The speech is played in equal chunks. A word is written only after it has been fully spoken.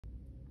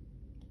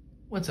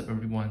What's up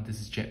everyone, this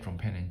is Jet from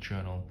Pen and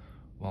Journal.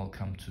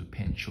 Welcome to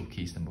Pen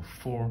Showcase number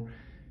 4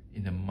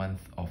 in the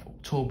month of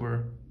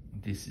October.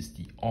 This is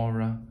the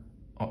Aurora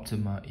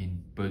Optima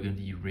in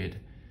Burgundy red.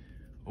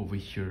 Over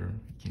here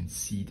you can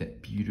see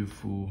that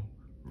beautiful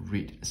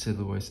red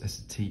cellulose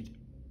acetate,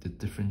 the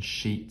different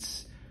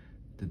shades,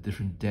 the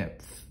different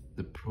depth,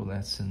 the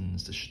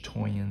pearlescence, the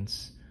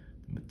chatoyance,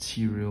 the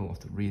material of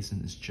the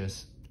resin is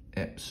just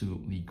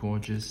absolutely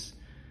gorgeous.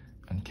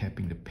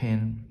 Uncapping the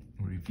pen,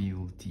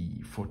 reveal the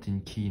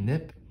 14K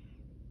nib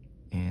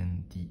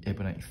and the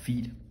ebonite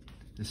feet.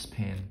 This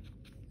pen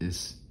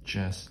is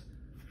just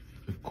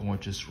a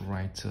gorgeous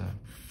writer,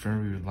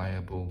 very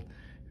reliable,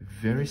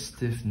 very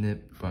stiff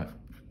nib but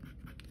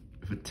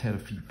with a tad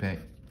of feedback,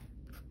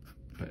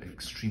 but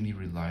extremely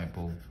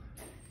reliable.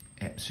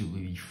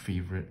 Absolutely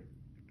favorite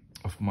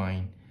of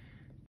mine.